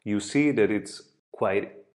you see that it's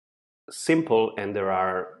quite simple and there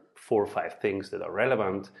are 4 or 5 things that are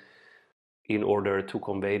relevant in order to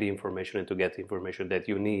convey the information and to get the information that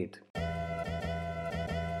you need.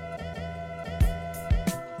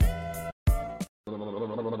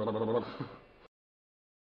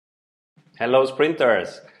 Hello,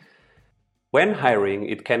 sprinters! When hiring,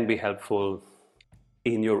 it can be helpful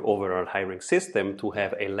in your overall hiring system to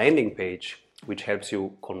have a landing page which helps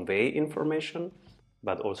you convey information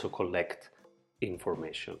but also collect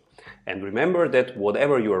information. And remember that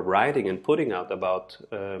whatever you are writing and putting out about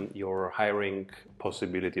your hiring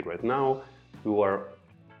possibility right now, you are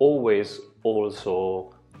always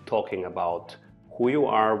also talking about who you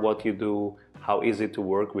are, what you do, how is it to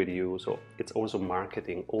work with you. So it's also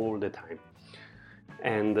marketing all the time.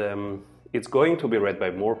 And it's going to be read by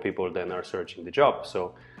more people than are searching the job.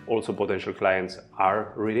 So also potential clients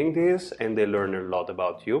are reading this and they learn a lot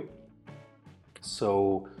about you.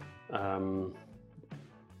 So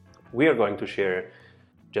we are going to share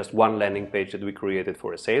just one landing page that we created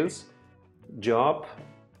for a sales job.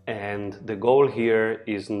 And the goal here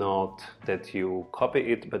is not that you copy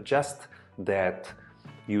it, but just that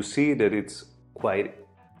you see that it's quite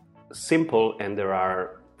simple and there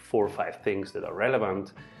are 4 or 5 things that are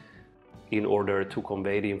relevant in order to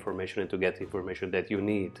convey the information and to get the information that you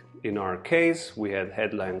need. In our case, we had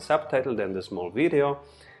headline, subtitle, then the small video.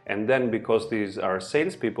 And then because these are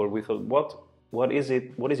salespeople, we thought, what is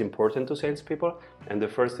important to salespeople? And the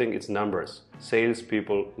first thing is numbers.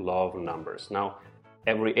 Salespeople love numbers. Now,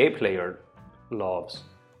 every A player loves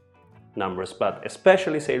numbers, but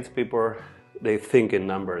especially salespeople, they think in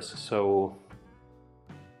numbers. So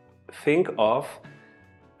think of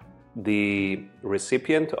the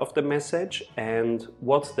recipient of the message and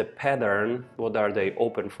what's the pattern, what are they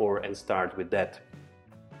open for, and start with that.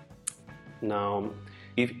 Now,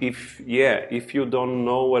 if you don't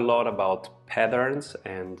know a lot about patterns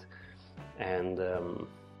and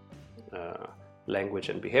language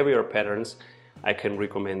and behavior patterns, I can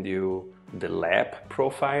recommend you the LAB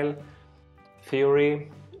profile theory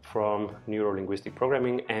from Neuro-Linguistic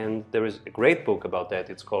Programming, and there is a great book about that.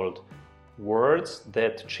 It's called Words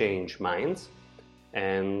That Change Minds,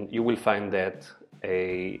 and you will find that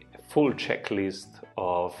a full checklist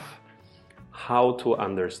of how to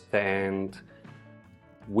understand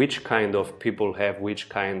which kind of people have which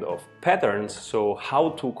kind of patterns, so how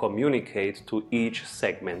to communicate to each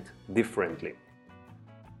segment differently.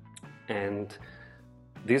 And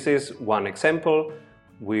this is one example.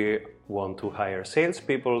 We want to hire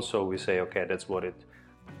salespeople, so we say, okay, that's what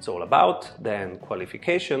it's all about. Then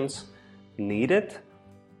qualifications needed.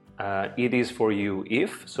 It is for you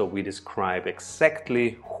if, so we describe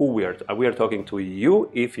exactly who we are talking to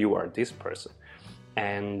you if you are this person.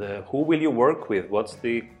 And who will you work with? What's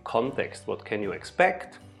the context? What can you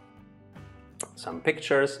expect? Some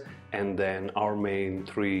pictures, and then our main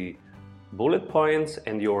 3 bullet points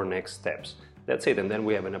and your next steps. That's it. And then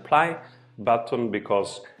we have an apply button,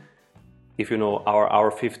 because if you know our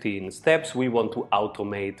 15 steps, we want to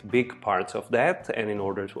automate big parts of that. And in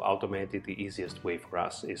order to automate it, the easiest way for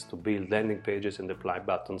us is to build landing pages and apply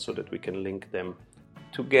buttons so that we can link them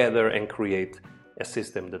together and create a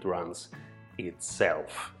system that runs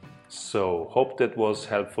itself. So hope that was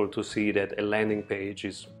helpful to see that a landing page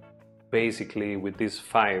is basically, with these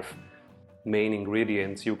 5 main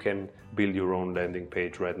ingredients, you can build your own landing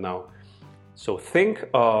page right now. So think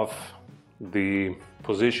of the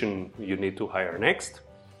position you need to hire next,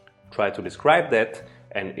 try to describe that,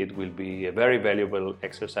 and it will be a very valuable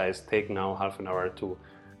exercise. Take now half an hour to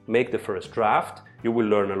make the first draft. You will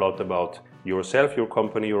learn a lot about yourself, your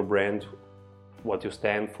company, your brand, what you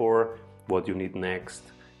stand for, what you need next.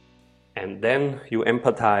 And then you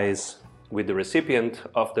empathize with the recipient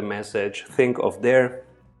of the message, think of their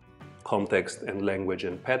context and language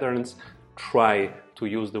and patterns, try to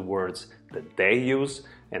use the words that they use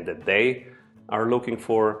and that they are looking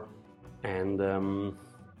for, and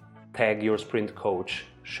tag your sprint coach,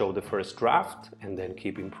 show the first draft, and then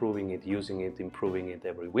keep improving it, using it, improving it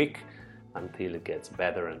every week until it gets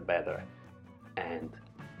better and better and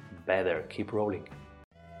better. Keep rolling.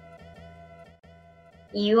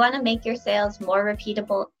 You want to make your sales more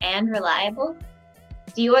repeatable and reliable?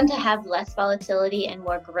 Do you want to have less volatility and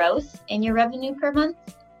more growth in your revenue per month?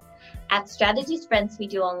 At Strategy Sprints, we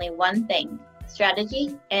do only one thing: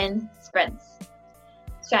 strategy in sprints.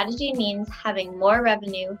 Strategy means having more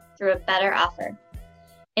revenue through a better offer.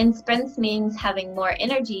 In sprints means having more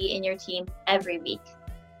energy in your team every week.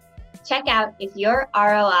 Check out if your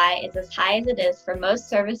ROI is as high as it is for most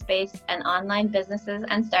service-based and online businesses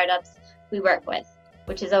and startups we work with,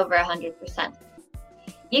 which is over 100%.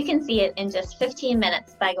 You can see it in just 15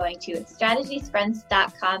 minutes by going to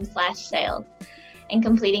strategysprints.com/sales and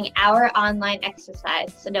completing our online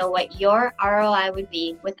exercise to know what your ROI would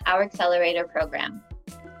be with our accelerator program.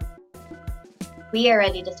 We are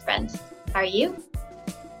ready to sprint. Are you?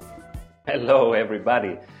 Hello,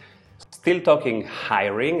 everybody. Still talking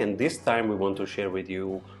hiring, and this time we want to share with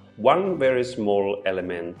you one very small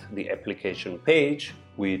element, the application page,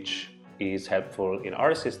 which is helpful in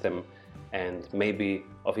our system and maybe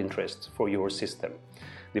of interest for your system,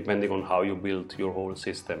 depending on how you build your whole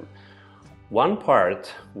system. One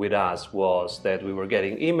part with us was that we were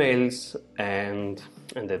getting emails and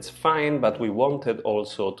that's fine, but we wanted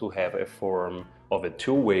also to have a form of a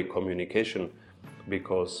two-way communication,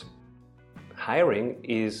 because hiring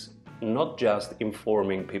is not just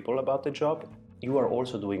informing people about the job, you are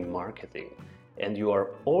also doing marketing, and you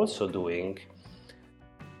are also doing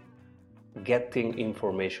getting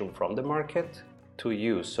information from the market to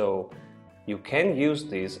you. So you can use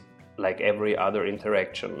this like every other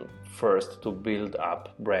interaction, first to build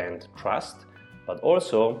up brand trust, but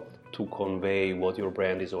also to convey what your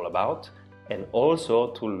brand is all about, and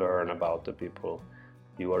also to learn about the people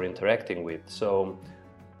you are interacting with. So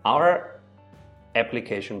our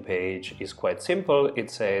application page is quite simple. It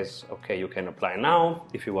says, okay, you can apply now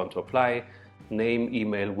if you want to apply, name,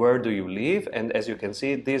 email, where do you live, and as you can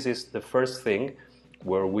see, this is the first thing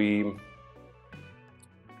where we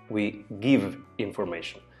give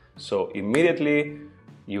information. So immediately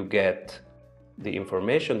you get the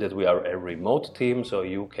information that we are a remote team, so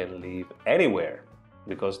you can live anywhere,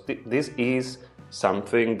 because this is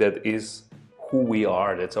something that is who we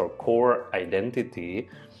are, that's our core identity.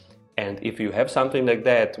 And if you have something like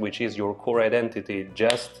that, which is your core identity,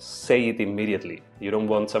 just say it immediately. You don't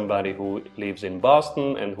want somebody who lives in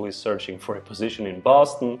Boston and who is searching for a position in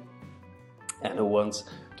Boston and who wants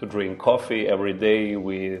to drink coffee every day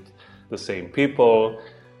with the same people.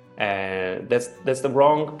 And that's the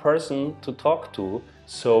wrong person to talk to.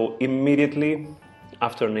 So immediately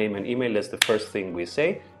after name and email, that's the first thing we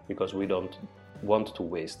say, because we don't want to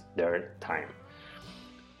waste their time.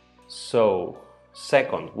 So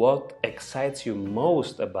second, what excites you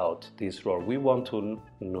most about this role? We want to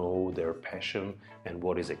know their passion and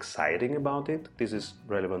what is exciting about it. This is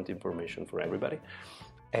relevant information for everybody.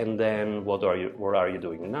 And then what are you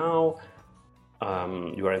doing now?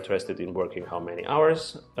 You are interested in working how many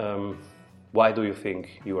hours? Why do you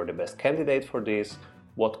think you are the best candidate for this?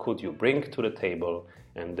 What could you bring to the table?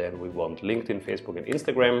 And then we want LinkedIn, Facebook, and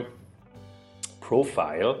Instagram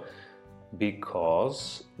profile,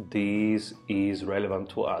 because this is relevant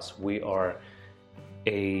to us. We are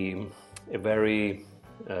a very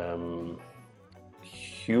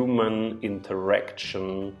human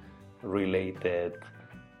interaction related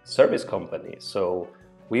service company. So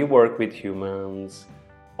we work with humans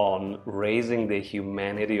on raising the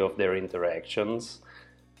humanity of their interactions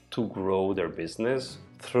to grow their business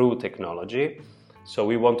through technology. So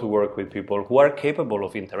we want to work with people who are capable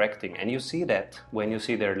of interacting, and you see that when you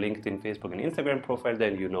see their LinkedIn, Facebook, and Instagram profile,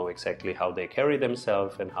 then you know exactly how they carry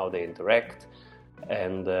themselves and how they interact,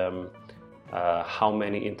 and how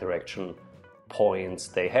many interaction points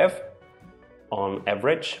they have on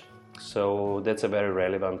average. So that's a very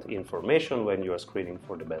relevant information when you are screening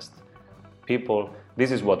for the best people.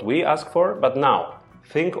 This is what we ask for, but now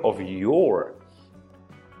think of your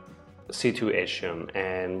situation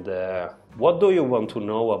and what do you want to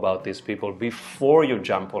know about these people before you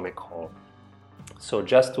jump on a call. So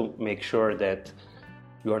just to make sure that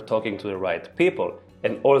you are talking to the right people,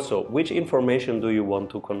 and also which information do you want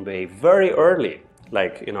to convey very early,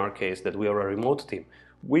 like in our case that we are a remote team.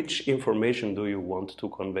 Which information do you want to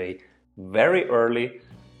convey very early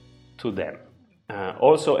to them?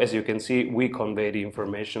 Also, as you can see, we convey the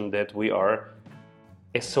information that we are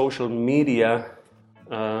a social media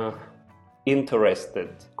interested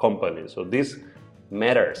company. So this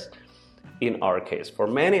matters in our case. For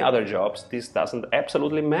many other jobs, this doesn't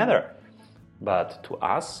absolutely matter. But to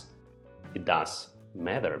us, it does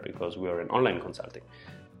matter because we are in online consulting.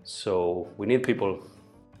 So we need people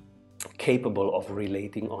capable of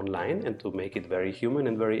relating online and to make it very human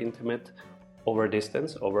and very intimate over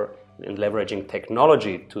distance, and leveraging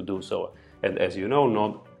technology to do so. And as you know,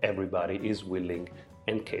 not everybody is willing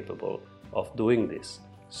and capable of doing this.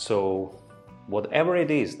 So whatever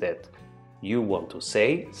it is that you want to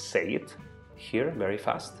say it here very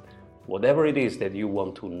fast. Whatever it is that you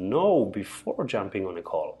want to know before jumping on a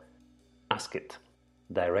call, ask it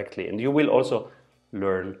directly. And you will also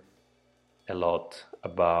learn a lot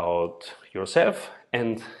about yourself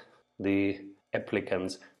and the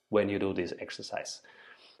applicants when you do this exercise.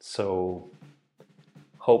 So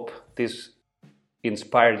hope this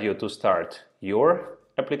inspired you to start your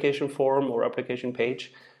application form or application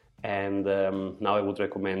page. And now I would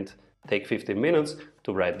recommend take 15 minutes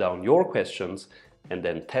to write down your questions and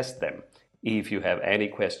then test them. If you have any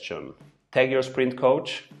question, tag your sprint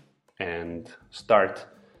coach and start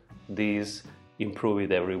these Improve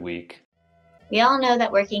It every week. We all know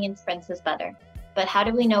that working in sprints is better, but how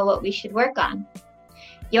do we know what we should work on?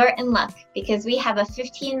 You're in luck because we have a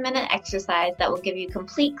 15-minute exercise that will give you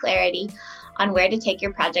complete clarity on where to take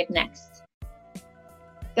your project next.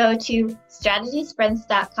 Go to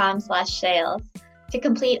strategysprints.com/sales to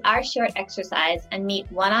complete our short exercise and meet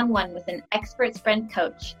one-on-one with an expert sprint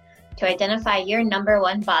coach to identify your number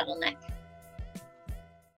one bottleneck.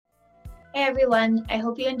 Hey everyone, I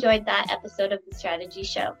hope you enjoyed that episode of The Strategy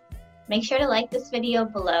Show. Make sure to like this video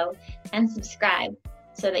below and subscribe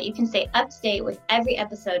so that you can stay up to date with every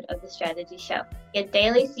episode of The Strategy Show. Get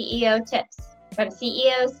daily CEO tips from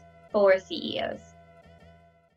CEOs for CEOs.